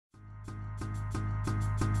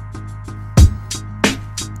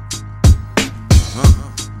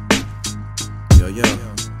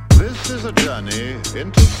This is a journey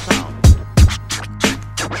into sound.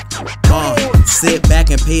 Sit back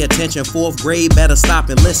and pay attention, 4th grade, better stop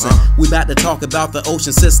and listen. We about to talk about the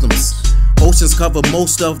ocean systems. Oceans cover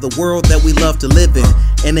most of the world that we love to live in,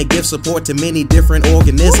 and they give support to many different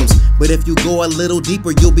organisms. But if you go a little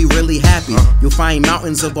deeper, you'll be really happy. You'll find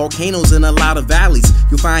mountains and volcanoes and a lot of valleys.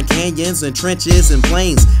 You'll find canyons and trenches and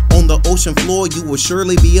plains. On the ocean floor, you will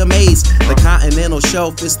surely be amazed. The continental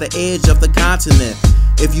shelf is the edge of the continent.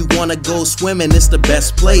 If you wanna go swimming, it's the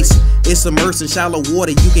best place. It's immersed in shallow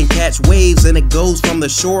water, you can catch waves, and it goes from the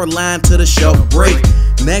shoreline to the shelf break.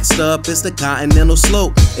 Next up is the continental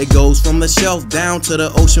slope. It goes from the shelf down to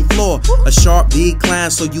the ocean floor. A sharp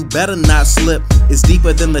decline, so you better not slip. It's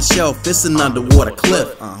deeper than the shelf, it's an underwater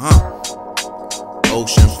cliff.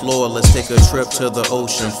 Ocean floor, let's take a trip to the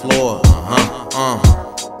ocean floor.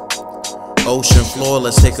 Ocean floor,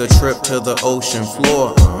 let's take a trip to the ocean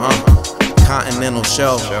floor. Continental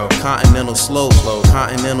shelf, continental slope,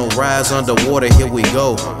 continental rise underwater, here we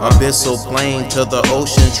go. Abyssal plain to the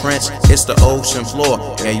ocean trench, it's the ocean floor,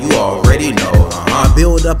 and you already know. I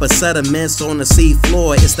build up a sediments on the sea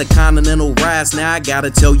floor, it's the continental rise, now I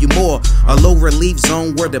gotta tell you more. A low relief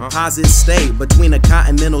zone where deposits stay between the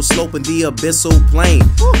continental slope and the abyssal plain.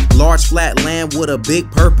 Large flat land with a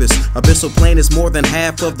big purpose. Abyssal plain is more than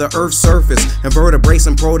half of the earth's surface. Invertebrates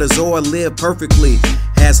and protozoa live perfectly.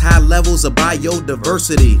 Has high levels of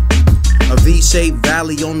biodiversity. A V-shaped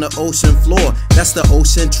valley on the ocean floor, that's the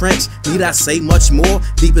ocean trench. Need I say much more?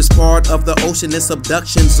 Deepest part of the ocean is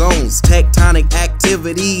subduction zones. Tectonic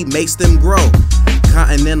activity makes them grow.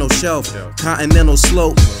 Continental shelf, continental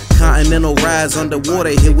slope, continental rise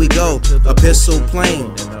underwater, here we go. Abyssal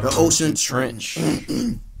plain, the ocean trench.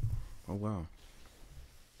 Oh wow.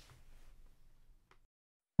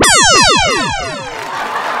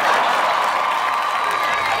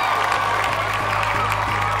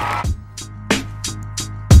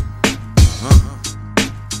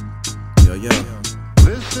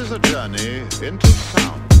 This is a journey into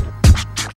sound.